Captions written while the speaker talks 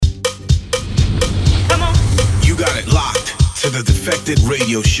the Defected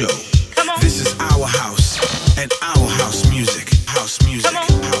radio show. This is our house and our house music. House music,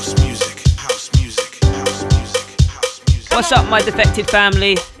 house music, house music, house music, house music. What's up, my Defected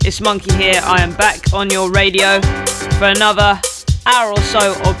family? It's Monki here. I am back on your radio for another hour or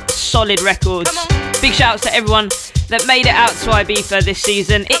so of solid records. Big shout outs to everyone that made it out to Ibiza this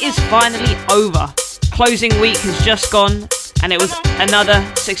season. It is finally over. Closing week has just gone, and it was another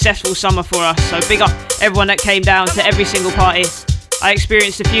successful summer for us. So big up everyone that came down to every single party. I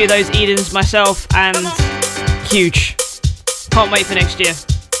experienced a few of those Edens myself, and huge. Can't wait for next year.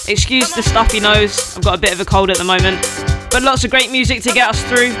 Excuse the stuffy nose, I've got a bit of a cold at the moment. But lots of great music to get us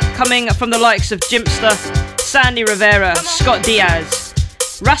through, coming from the likes of Jimpster, Sandy Rivera, Scott Diaz,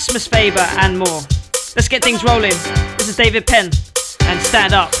 Rasmus Faber, and more. Let's get things rolling. This is David Penn, and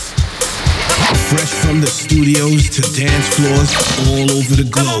Stand Up. Fresh from the studios to dance floors all over the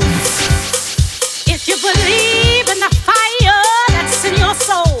globe. If you believe in the fire that's in your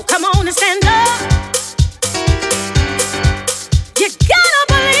soul, come on and stand up. You gotta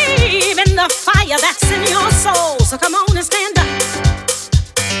believe in the fire that's in your soul, so come on and stand up.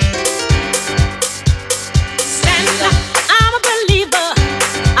 Stand up. I'm a believer.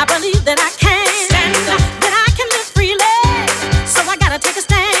 I believe that I can. Stand up. That I can live freely. So I gotta take a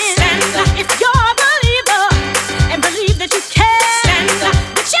stand. Stand up. If you're a believer and believe that you can. Stand up.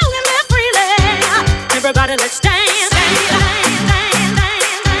 That you can live freely. Everybody, let's dance.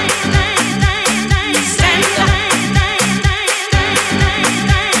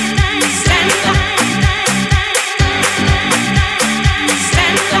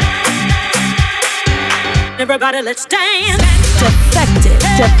 Everybody, let's dance. Defected,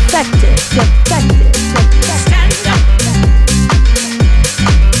 defected, defected, defected. Stand up.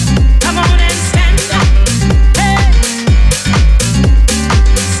 Come on and stand up. Hey.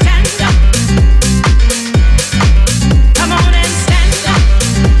 Stand up. Come on and stand up.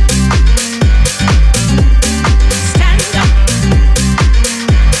 Stand up.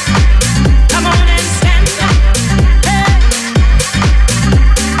 Come on and stand up. Hey.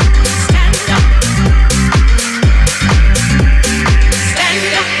 Stand up.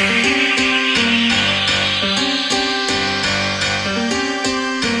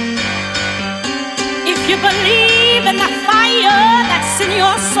 If you believe in the fire that's in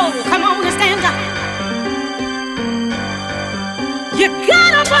your soul, come on and stand up. You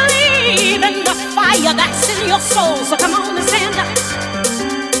gotta believe in the fire that's in your soul, so come on and stand up.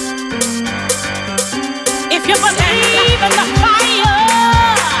 If you believe in the fire,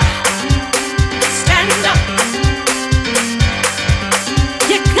 stand up.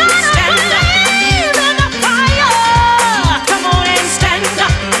 You gotta believe in the fire. Come on and stand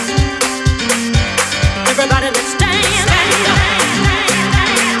up. Everybody, let's dance. Stand up.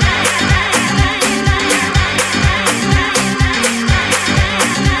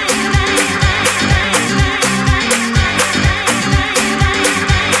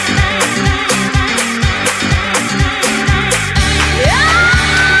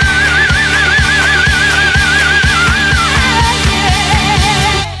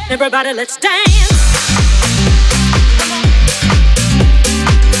 Everybody, let's dance.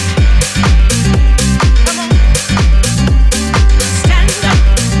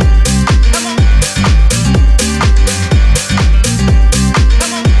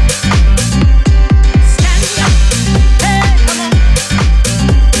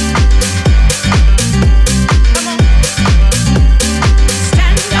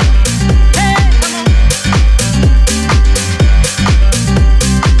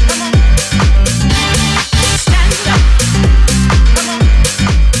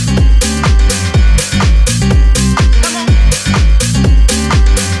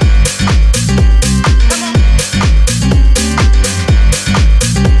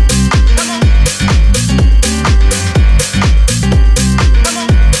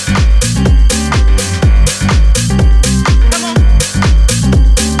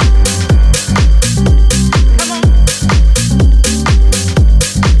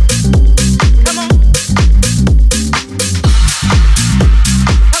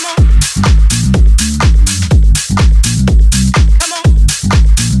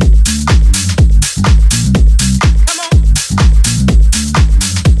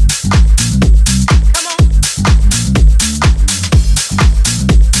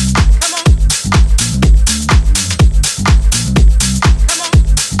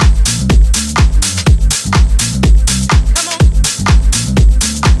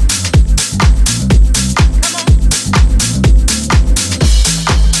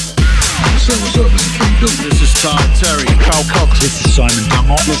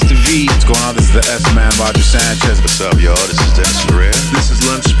 Mr. V. What's going on? This is the S-Man, Roger Sanchez. What's up, y'all? This is Dennis Ferrer. This is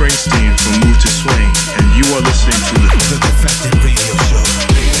Lem Springsteen from Move to Swing, and you are listening to the Defected Radio Show.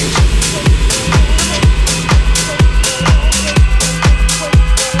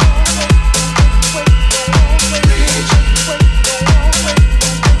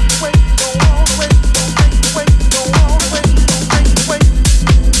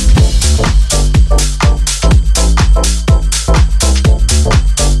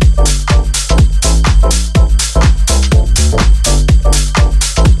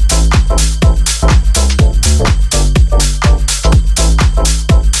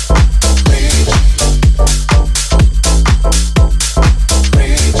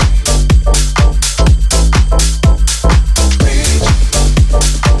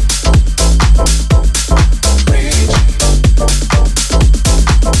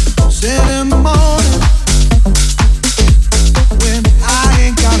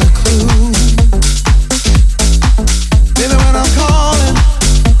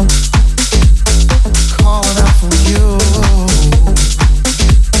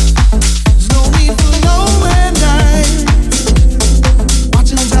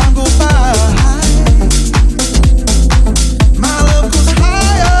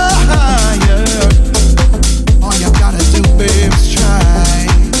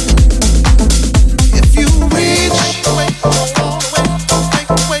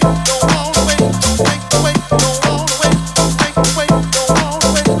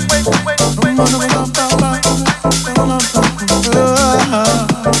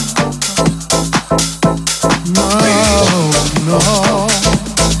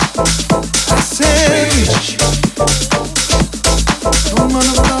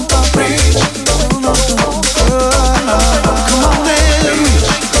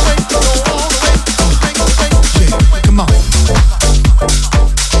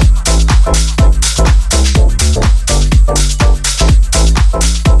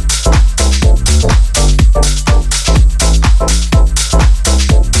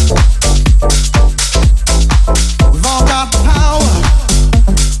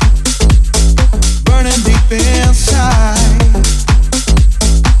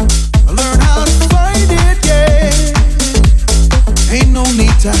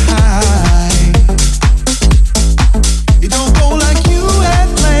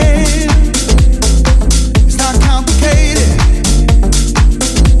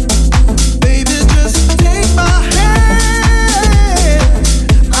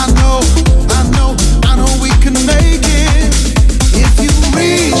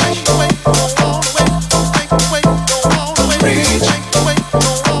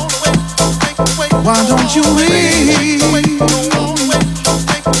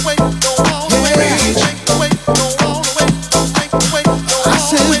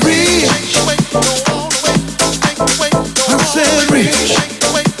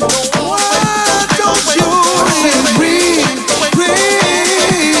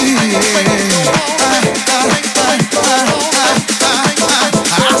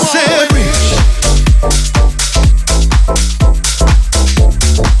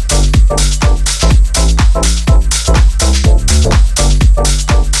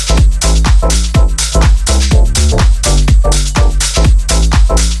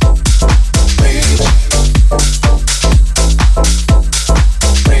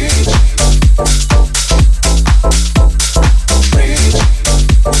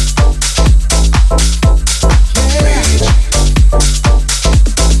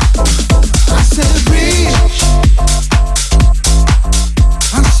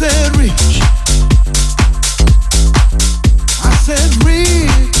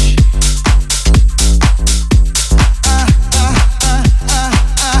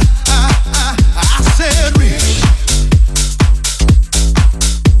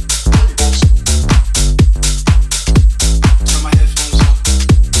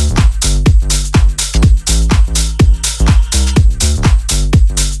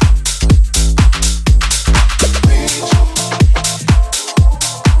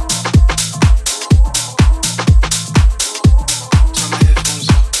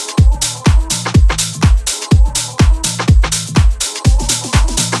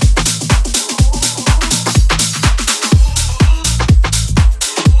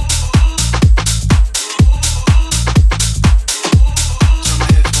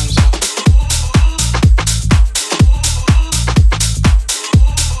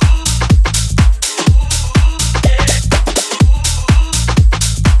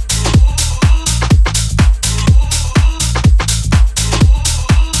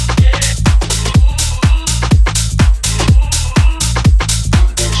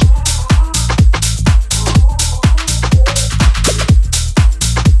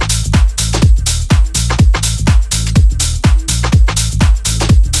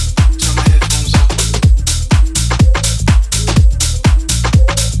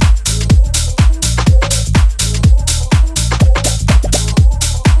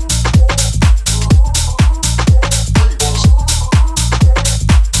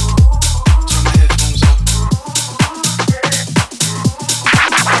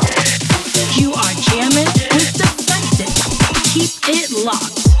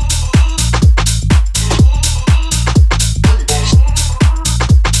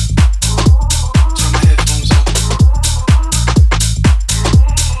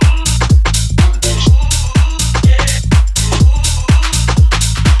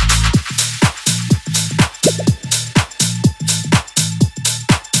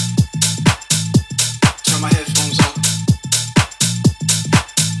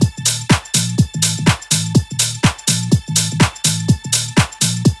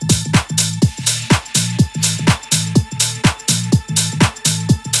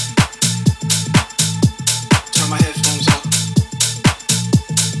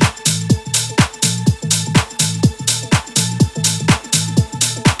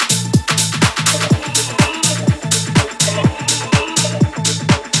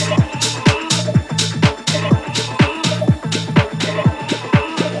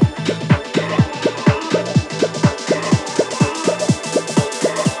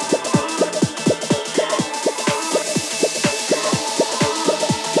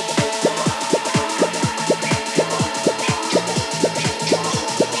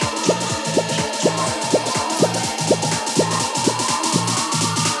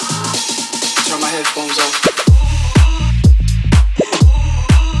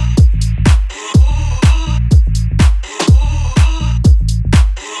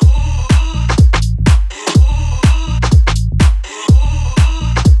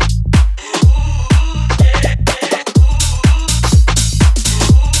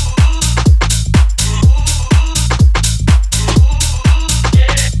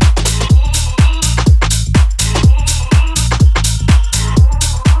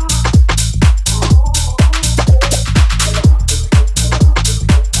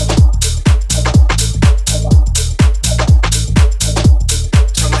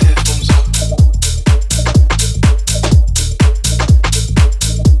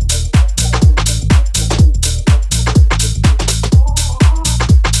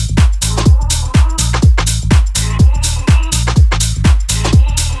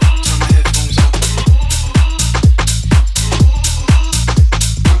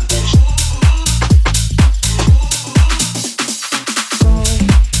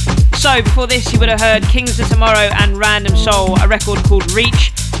 Also, before this, you would have heard Kings of Tomorrow and Random Soul, a record called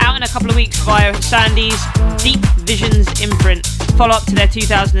Reach, out in a couple of weeks via Sandy's Deep Visions imprint. Follow up to their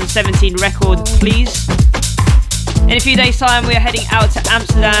 2017 record, Please. In a few days' time, we are heading out to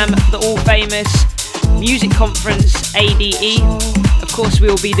Amsterdam for the all-famous music conference ADE. Of course, we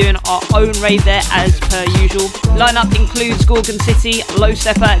will be doing our own rave there as per usual. Lineup includes Gorgon City, Low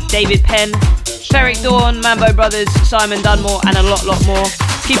Stepper, David Penn, Ferric Dawn, Mambo Brothers, Simon Dunmore, and a lot more.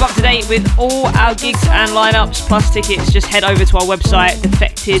 To keep up to date with all our gigs and lineups plus tickets, just head over to our website,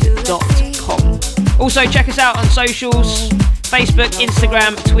 defected.com. Also, check us out on socials, Facebook,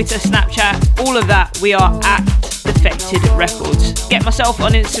 Instagram, Twitter, Snapchat, all of that. We are at Defected Records. Get myself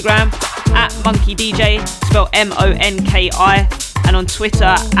on Instagram, at Monki DJ, spelled Monki, and on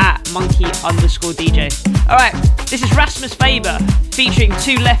Twitter, at Monki_DJ. Alright, this is Rasmus Faber, featuring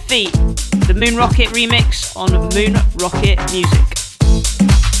Two Left Feet, the Moon Rocket remix on Moon Rocket Music.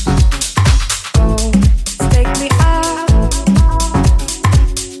 Take me out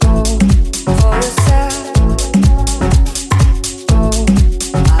for yourself.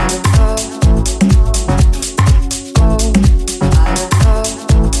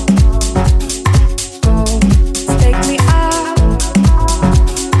 Take me out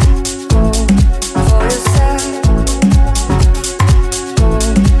for yourself.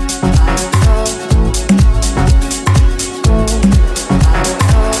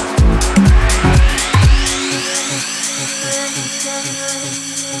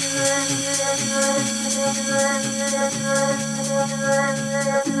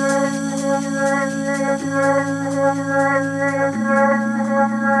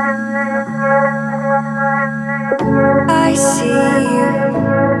 I see you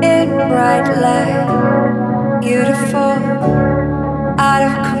in bright light, beautiful, out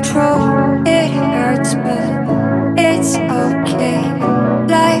of control. It hurts, but it's okay.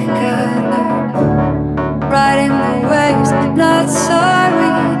 Like others, riding the waves, not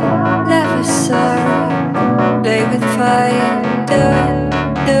sorry, never sorry. Play with fire, do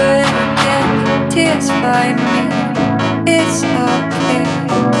it again. Tears by me, it's okay.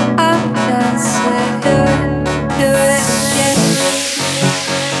 I'm dancing, do it again.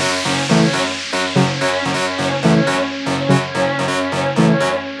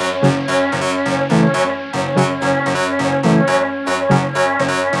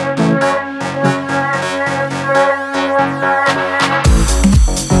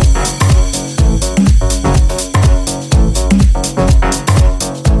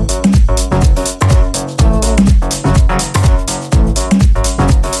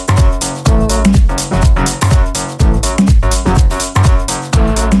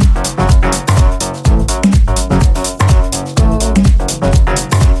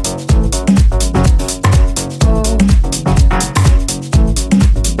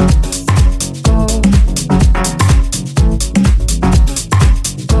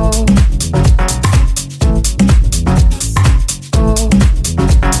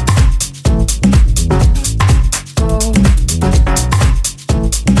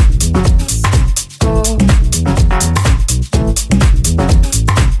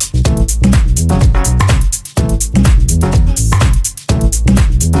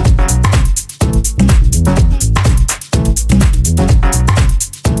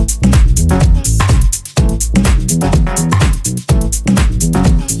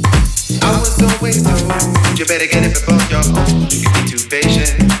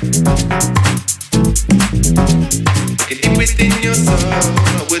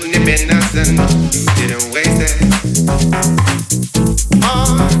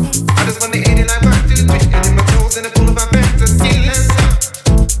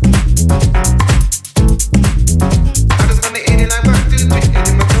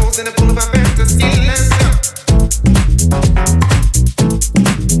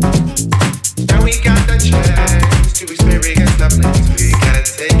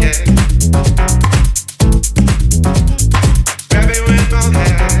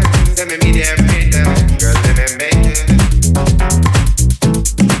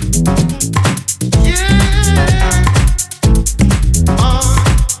 Yeah.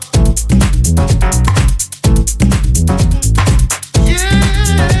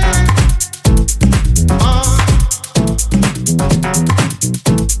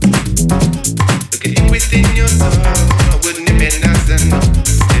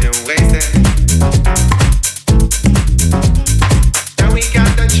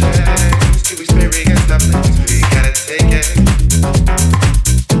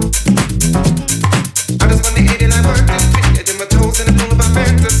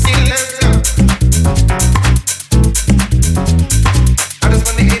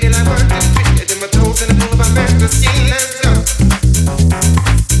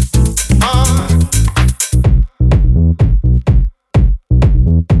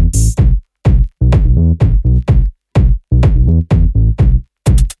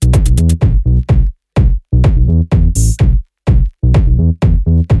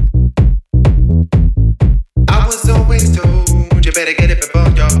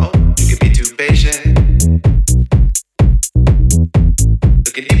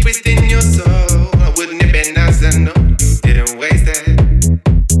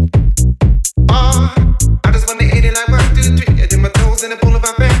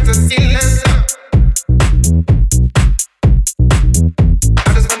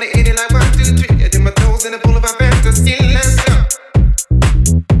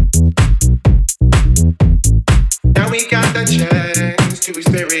 we got the chance to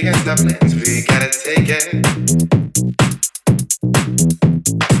experience the plans, we gotta take it.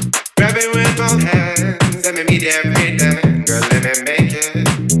 Grab it with both hands, let me meet every time, girl, let me make it.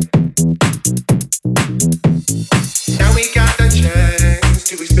 Now we got the chance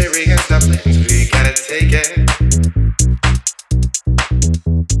to experience the plans, we gotta take it.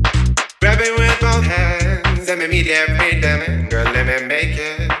 Grab it with both hands, let me meet every time, girl, let me make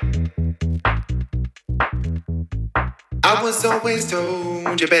it. I was always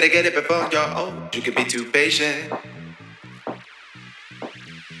told you better get it before you're old. You could be too patient.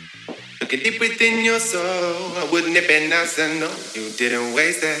 Looking deep within your soul, wouldn't it be nice to know you didn't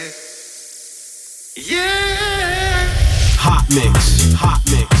waste it? Yeah. Hot mix, hot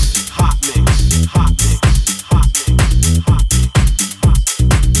mix, hot mix, hot mix, hot mix, hot mix, hot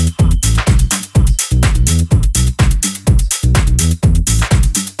mix.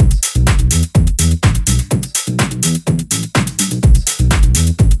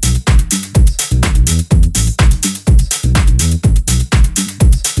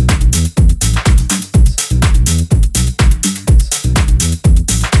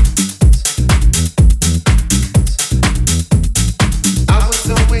 I was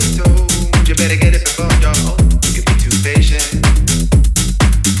always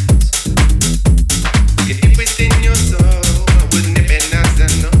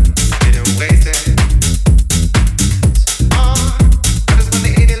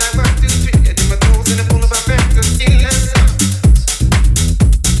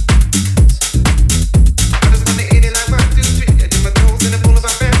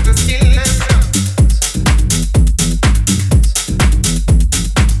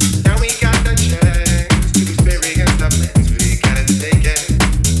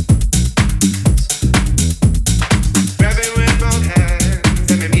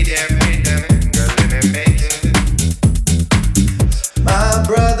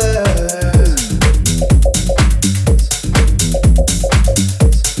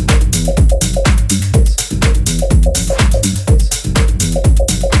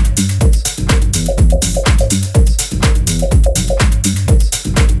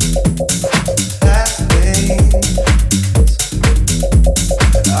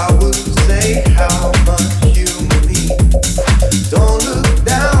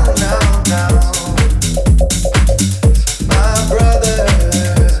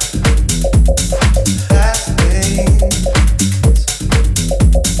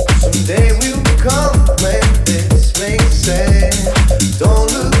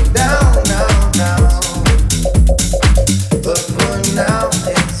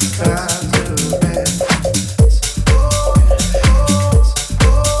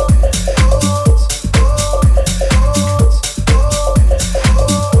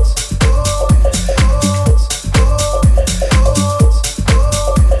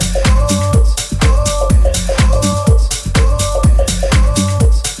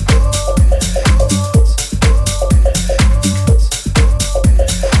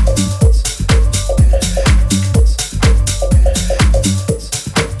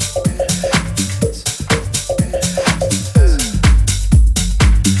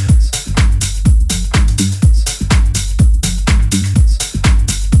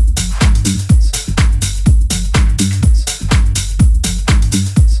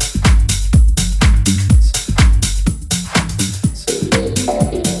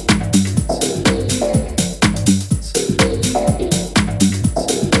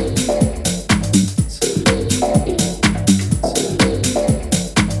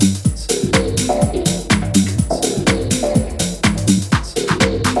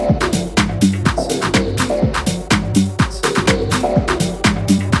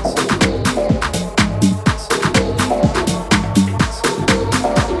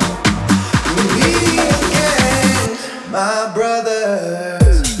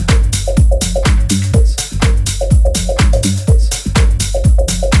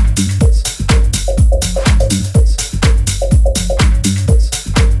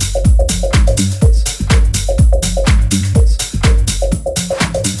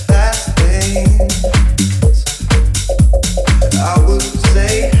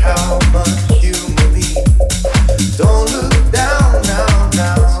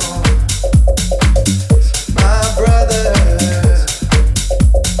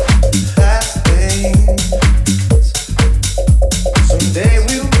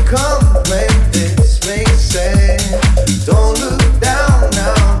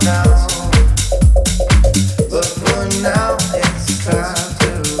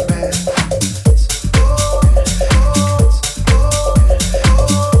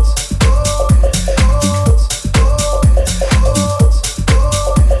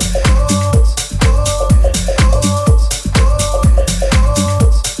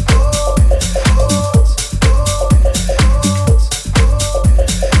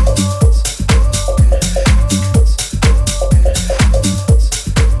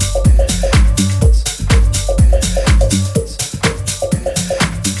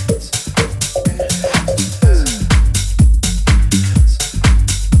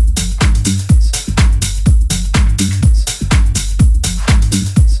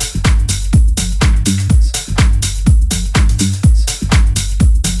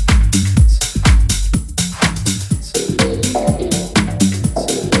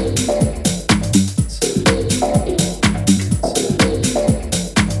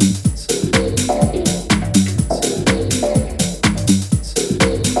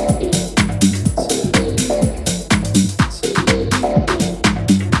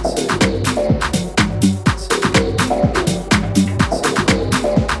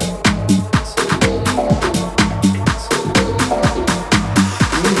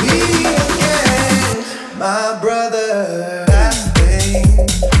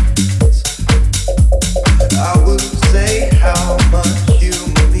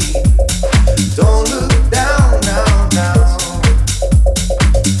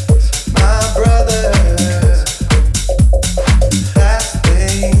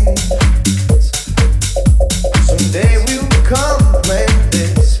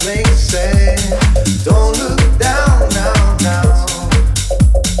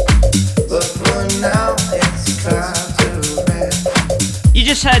You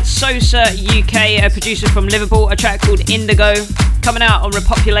just heard Sosa UK, a producer from Liverpool, a track called Indigo, coming out on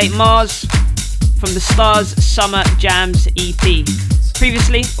Repopulate Mars from the Stars Summer Jams EP.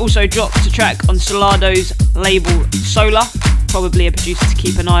 Previously, also dropped a track on Solado's label Solar, probably a producer to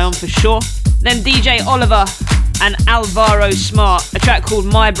keep an eye on for sure. Then DJ Oliver and Alvaro Smart, a track called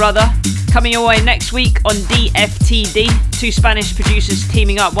My Brother, coming your way next week on DFTD, two Spanish producers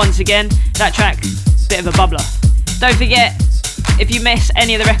teaming up once again. That track, bit of a bubbler. Don't forget, if you miss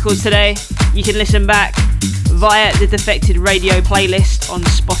any of the records today, you can listen back via the Defected radio playlist on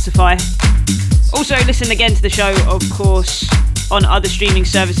Spotify. Also listen again to the show, of course, on other streaming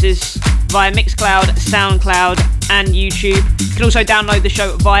services via Mixcloud, Soundcloud and YouTube. You can also download the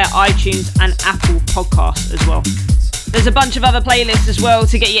show via iTunes and Apple Podcasts as well. There's a bunch of other playlists as well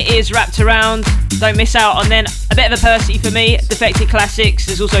to get your ears wrapped around. Don't miss out on then. A bit of a Percy for me, Defected Classics.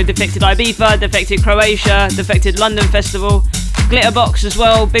 There's also Defected Ibiza, Defected Croatia, Defected London Festival, Glitterbox as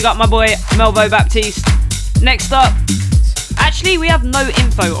well. Big up my boy Melvo Baptiste. Next up, actually we have no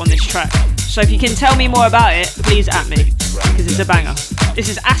info on this track, so if you can tell me more about it, please at me, because it's a banger. This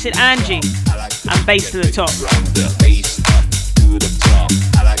is Acid Angie and Bass to the Top.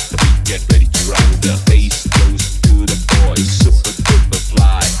 I like the beat, get ready to run. The bass goes to the boys, super duper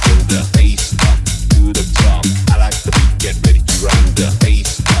fly. Bring the bass up to the top. I like the beat, get ready to run. The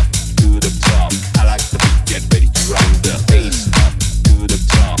bass up to the top. I like the beat, get ready to run. The bass up to the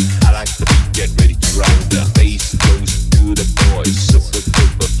top. I like the beat, get ready to run. The bass goes to the boys, super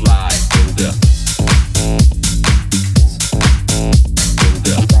duper fly. Bring the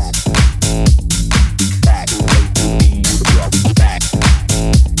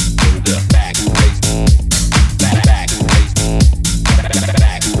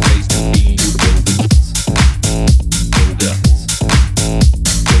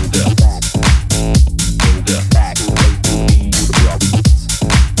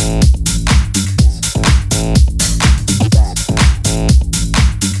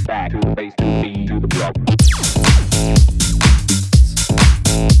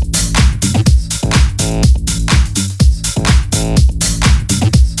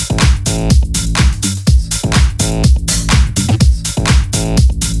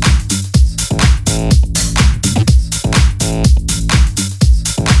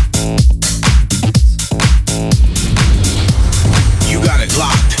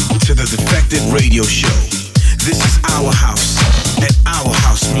radio show. This is our house and our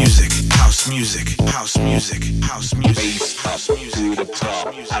house music. House music, house music, house music. Bass up to the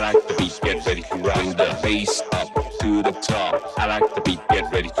top. I like the beat, get ready to run. The bass up to the top. I like the beat,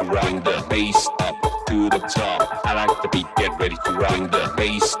 get ready to run. The bass up to the top. I like the beat, get ready to run. The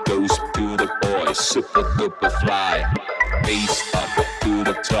bass goes to the boys, super duper fly. Bass up to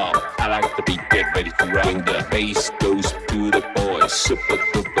the top. I like the beat, get ready to run. The bass goes to the boys, super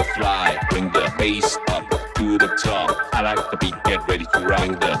duper fly. Bring the bass up to the top. I like the beat, get ready to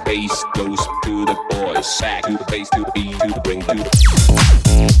run. The bass goes to the boys, back to the bass, to the beat, to the bring, to the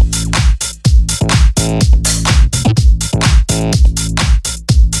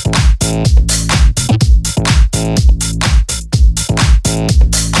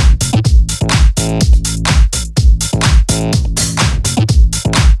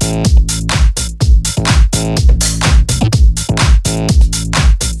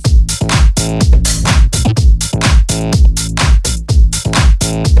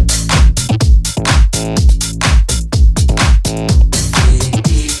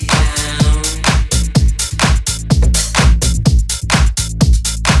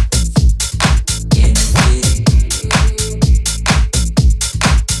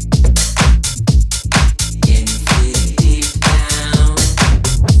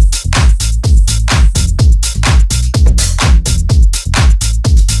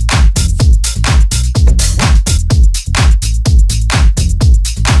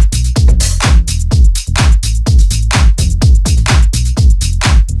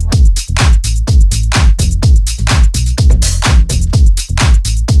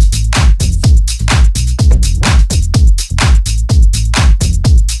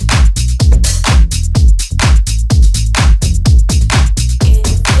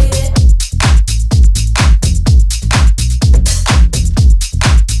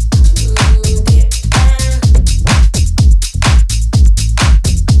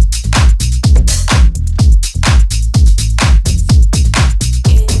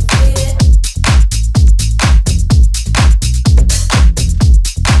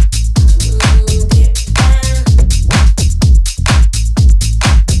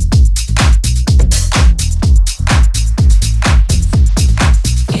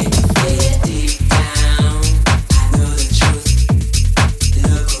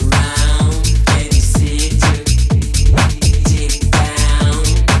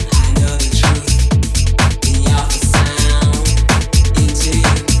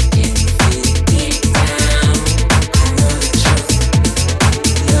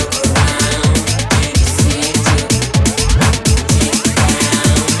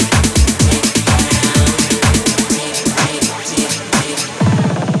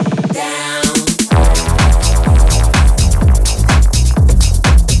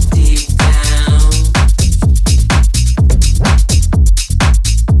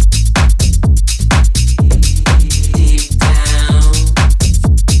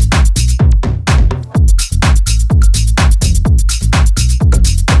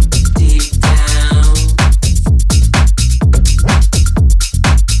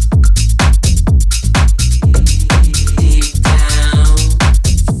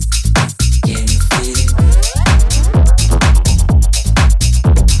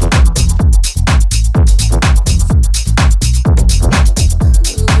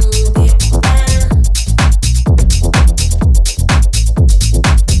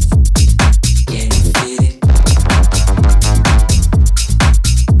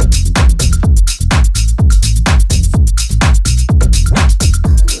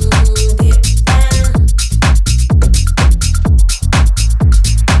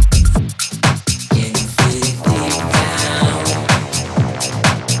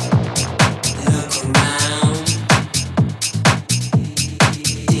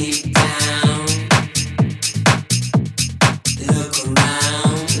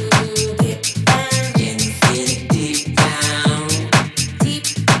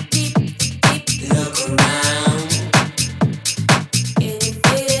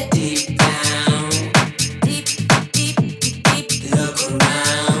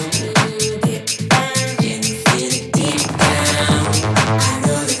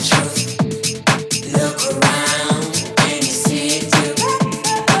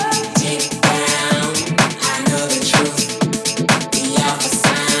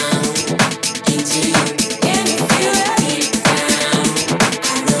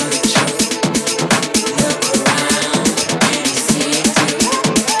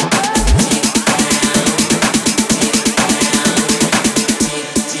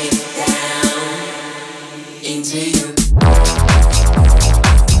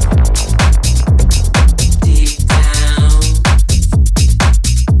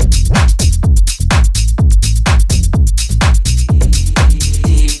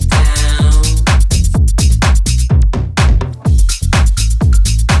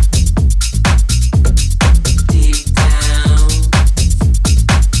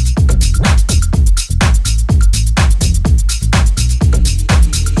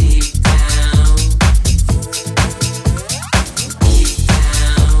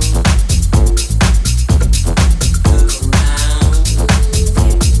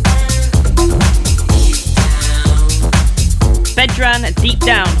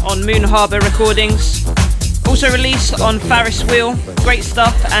on Moon Harbour Recordings. Also released on Ferris Wheel. Great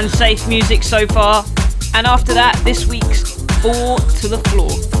stuff and safe music so far. And after that, this week's Four to the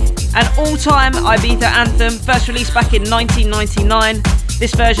Floor. An all-time Ibiza anthem, first released back in 1999.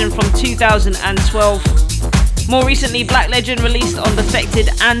 This version from 2012. More recently, Black Legend released on Defected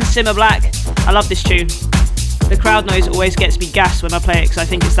and Simmer Black. I love this tune. The crowd noise always gets me gassed when I play it because I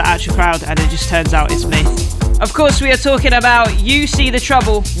think it's the actual crowd and it just turns out it's me. Of course, we are talking about You See the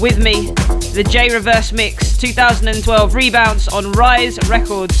Trouble with Me, the J Reverse Mix 2012 rebounce on Rise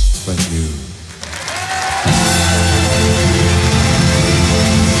Records. Thank you.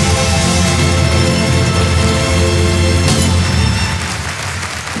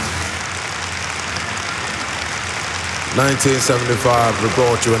 "1975, we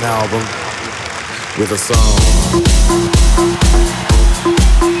brought you an album with a song.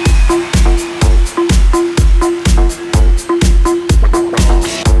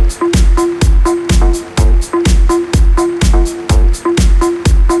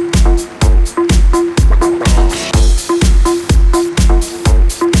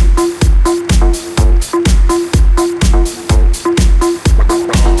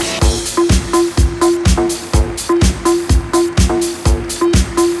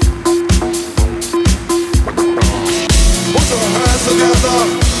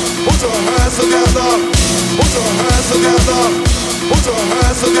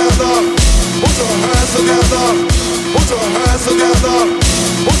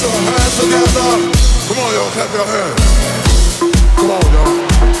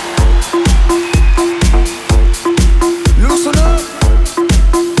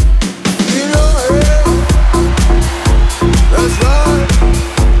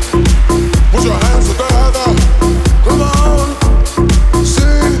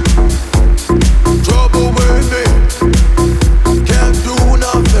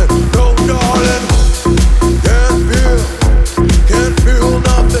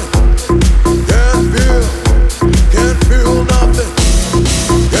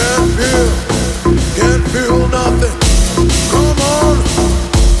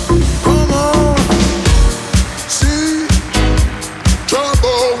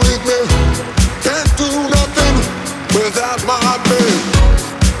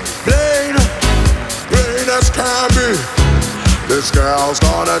 This girl's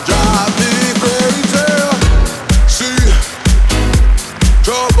gonna drive me crazy.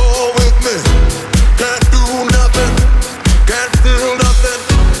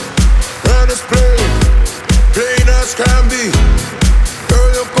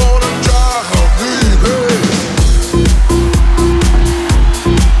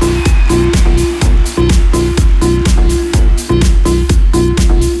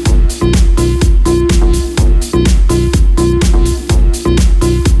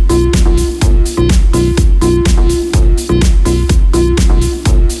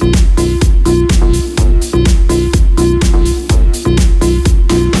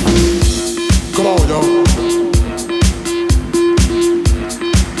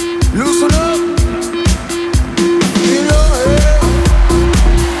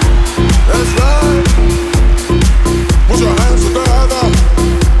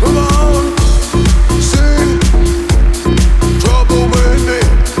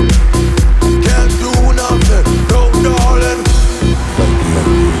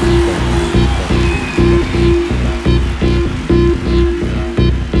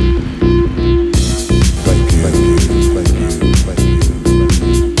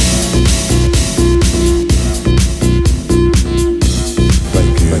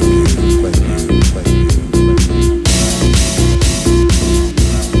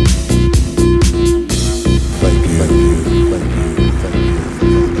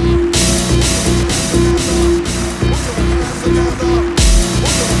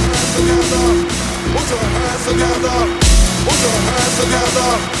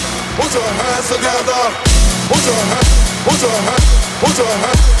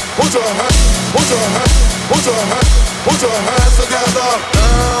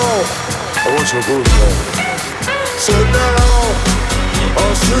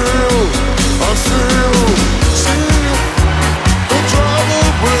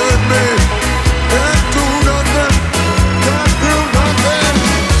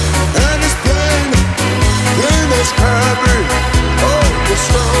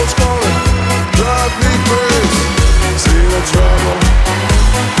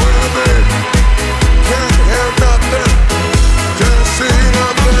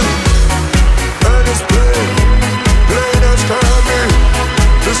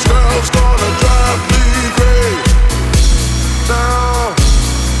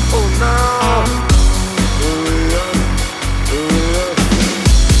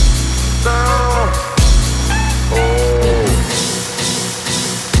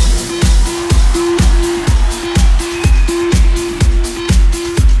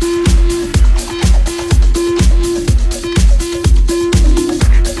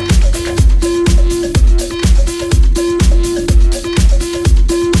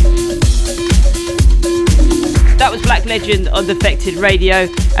 legend on Defected Radio.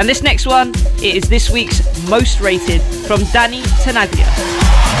 And this next one, it is this week's Most Rated from Danny Tenaglia.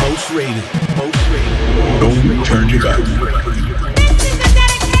 Most rated. Don't turn your back.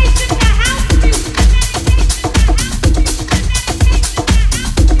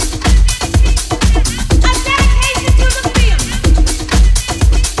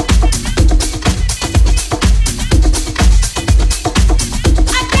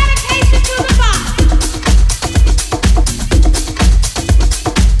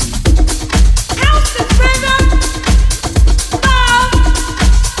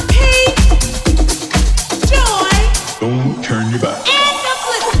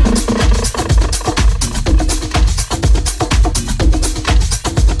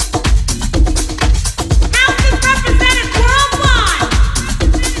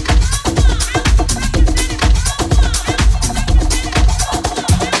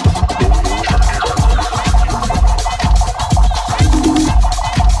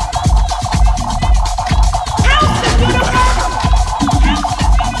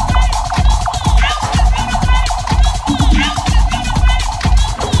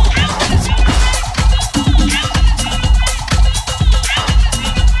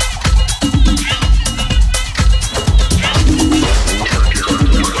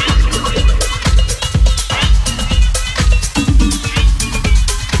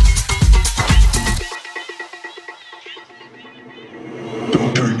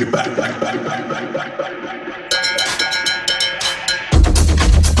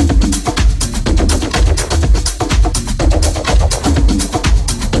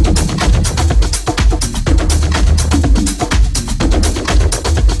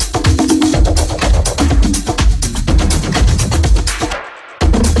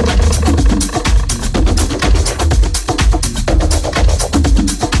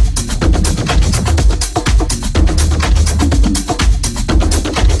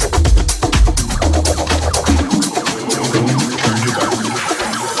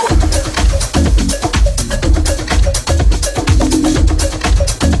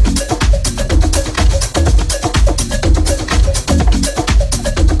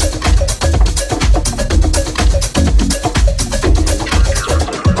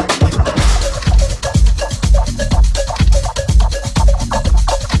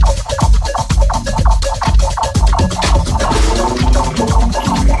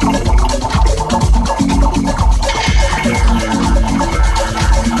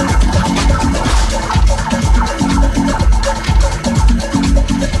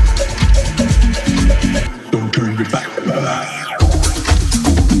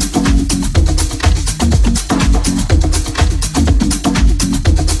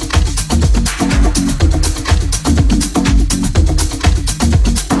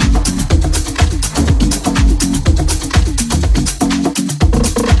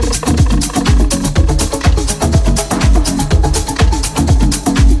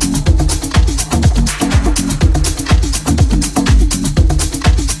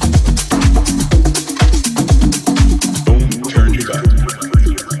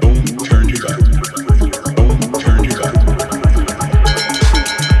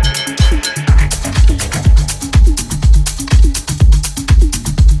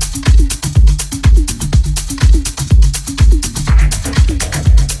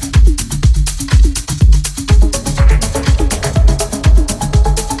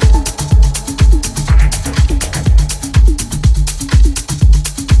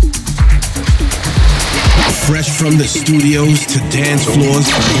 From the studios to dance floors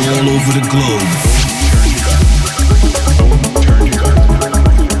all over the globe.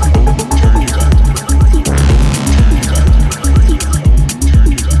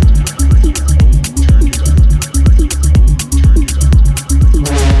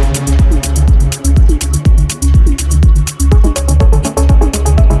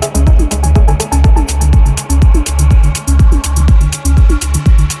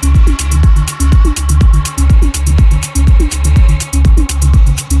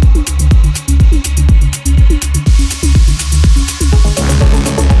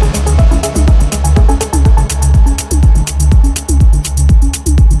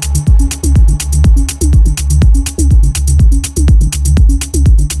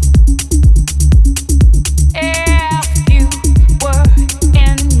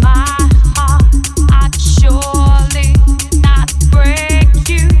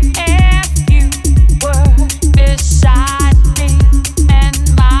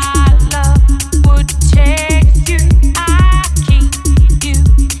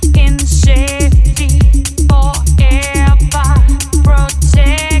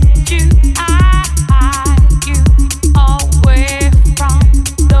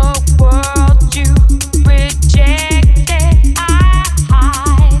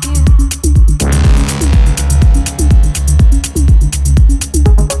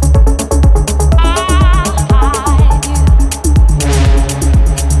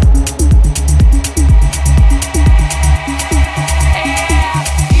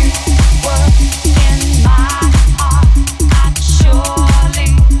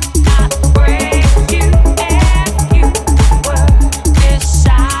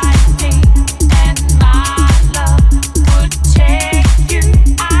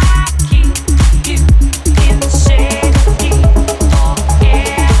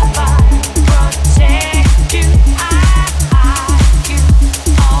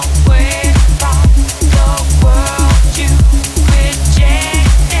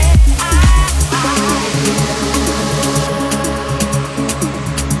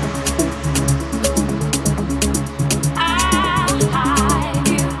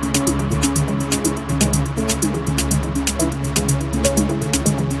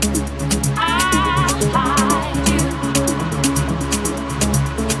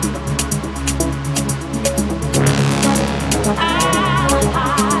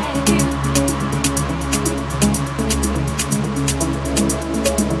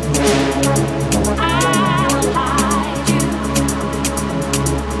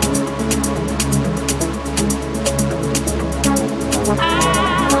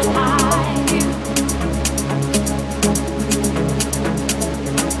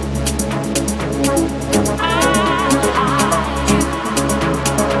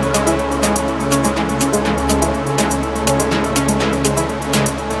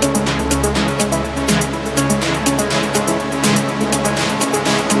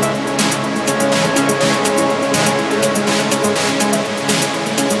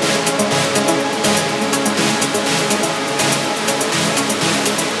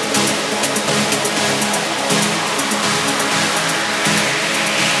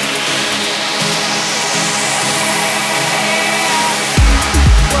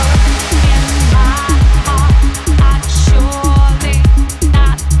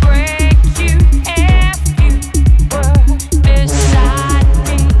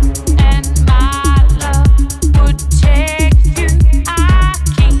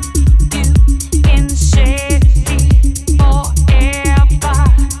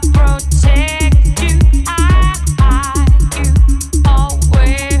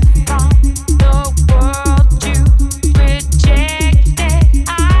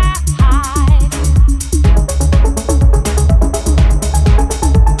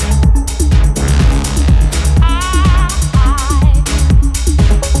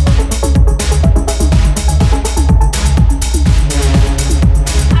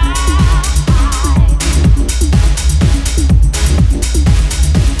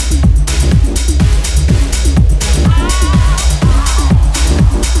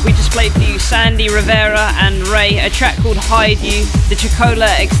 Sandy Rivera and Ray, a track called Hide You, the Chocola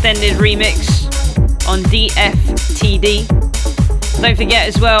extended remix on DFTD. Don't forget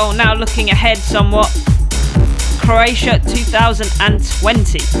as well, now looking ahead somewhat, Croatia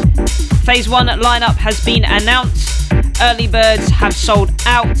 2020. Phase 1 lineup has been announced. Early birds have sold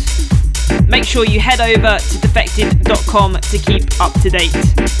out. Make sure you head over to defected.com to keep up to date.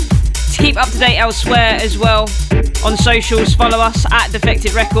 To keep up to date elsewhere as well, on socials, follow us at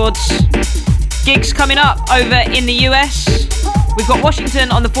Defected Records. Gigs coming up over in the US. We've got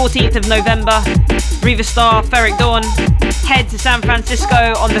Washington on the 14th of November, Riva Star, Ferric Dawn. Head to San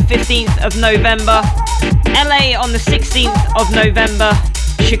Francisco on the 15th of November, LA on the 16th of November,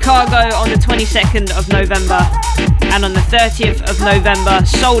 Chicago on the 22nd of November, and on the 30th of November,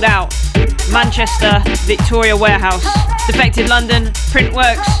 sold out, Manchester, Victoria Warehouse. Defected London,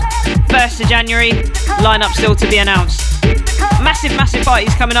 Printworks, 1st of January, lineup still to be announced. Massive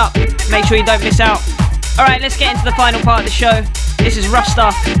parties coming up, make sure you don't miss out. Alright, let's get into the final part of the show. This is Rough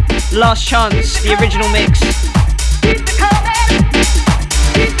Stuff, Last Chance, the original mix.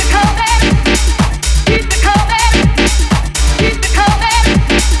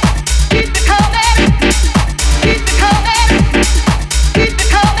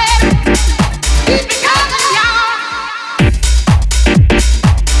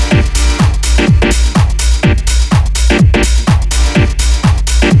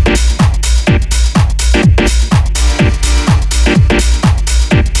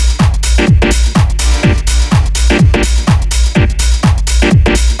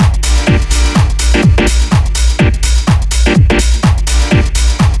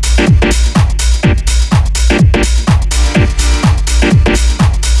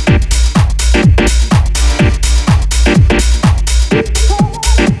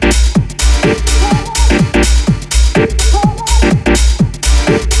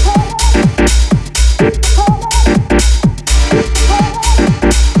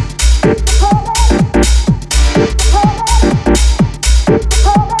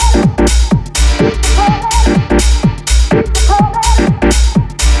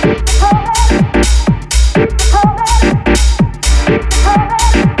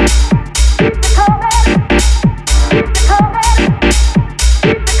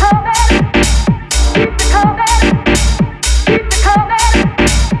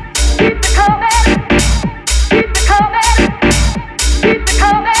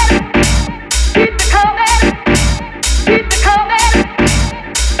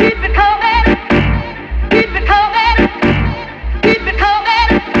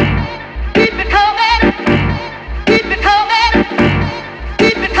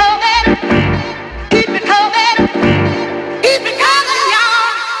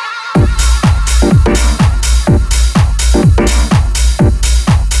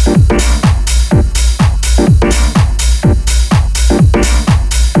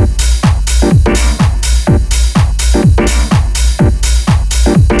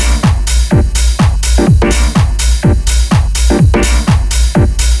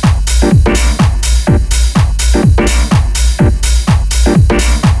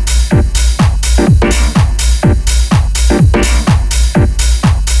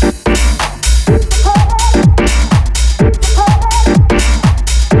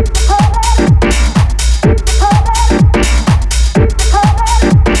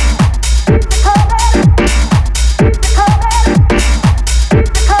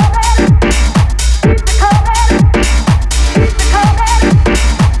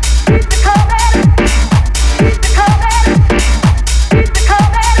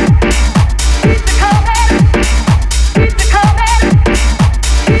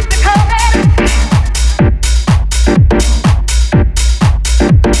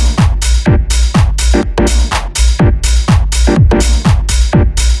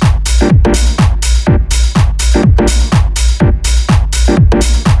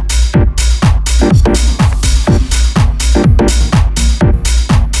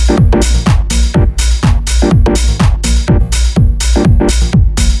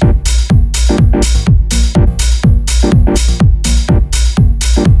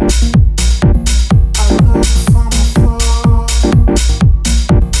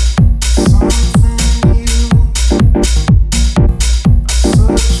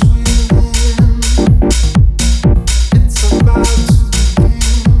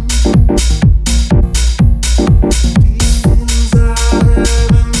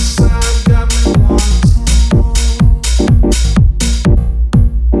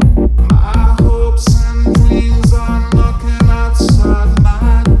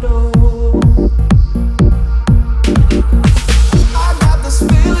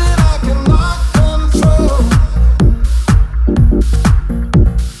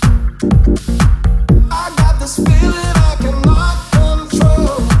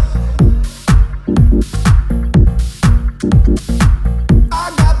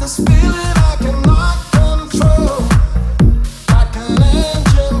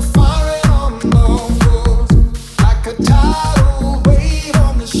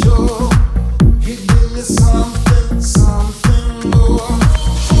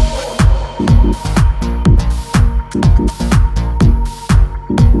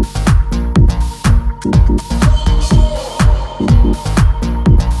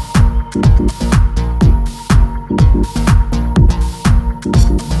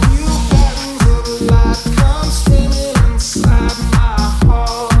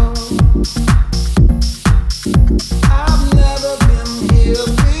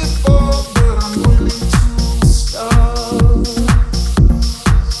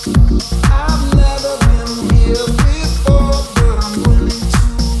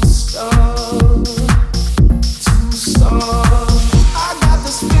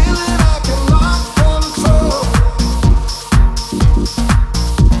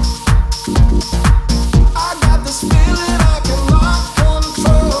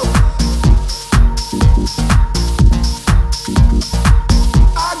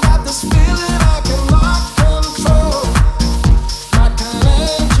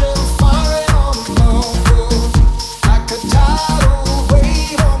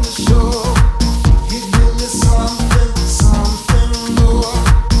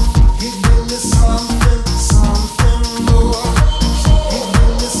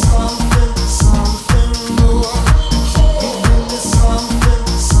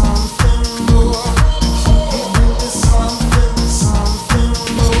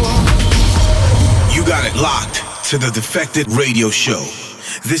 To the Defected radio show.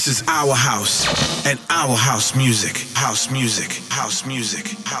 This is our house and our house music. House music, house music,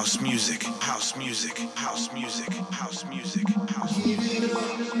 house music, house music, house music, house music, house music.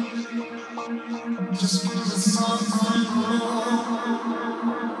 Just give me something more.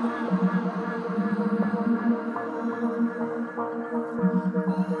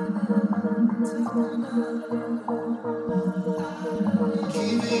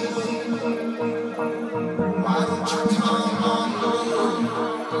 Why don't you come on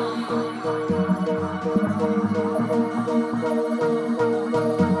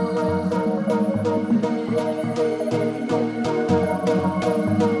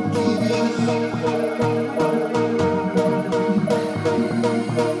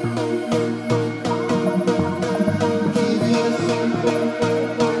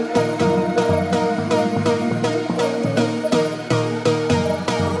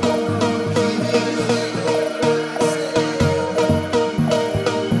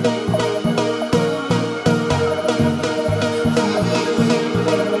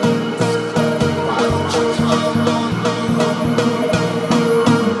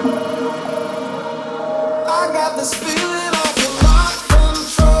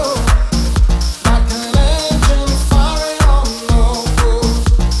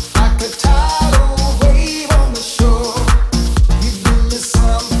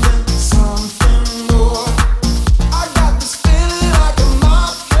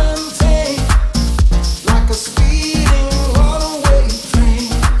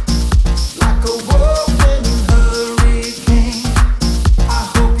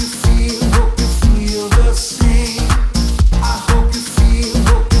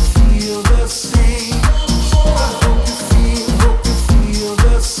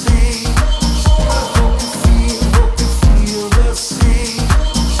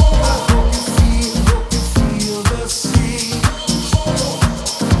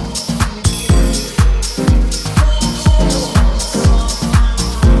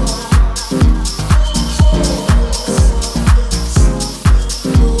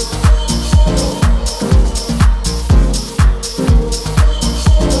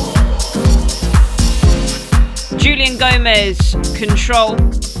Control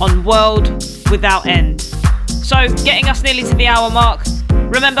on World Without End. So, getting us nearly to the hour mark.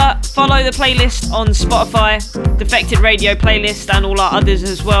 Remember, follow the playlist on Spotify, Defected Radio playlist, and all our others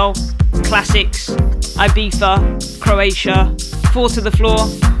as well. Classics, Ibiza, Croatia, Four to the Floor.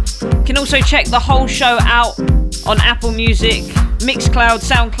 You can also check the whole show out on Apple Music, Mixcloud,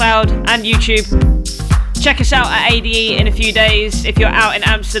 Soundcloud, and YouTube. Check us out at ADE in a few days if you're out in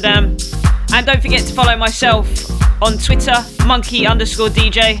Amsterdam. And don't forget to follow myself on Twitter,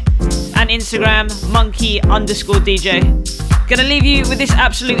 Monki_DJ, and Instagram, Monki_DJ. Gonna leave you with this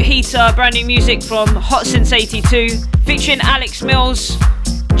absolute heater, brand new music from Hot Since 82, featuring Alex Mills,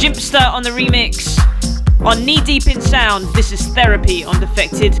 Jimpster on the remix. On Knee Deep in Sound, this is Therapy on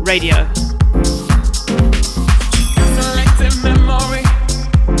Defected Radio. Selective memory,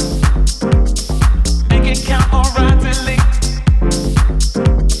 make it count or right delete.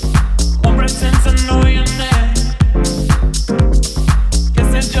 Won't pretend to know your name.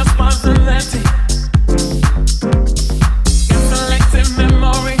 Just possibility. Get selective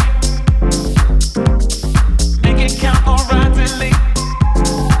memory. Make it count or right delete.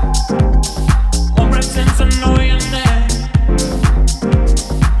 Won't pretend to know your name.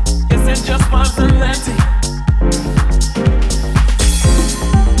 Is it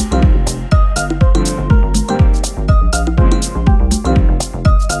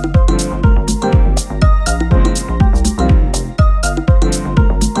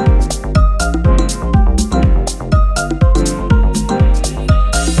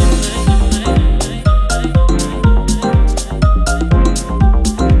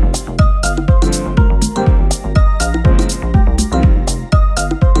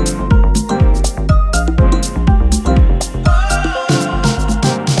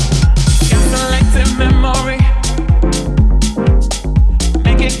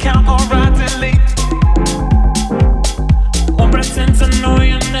or riding late.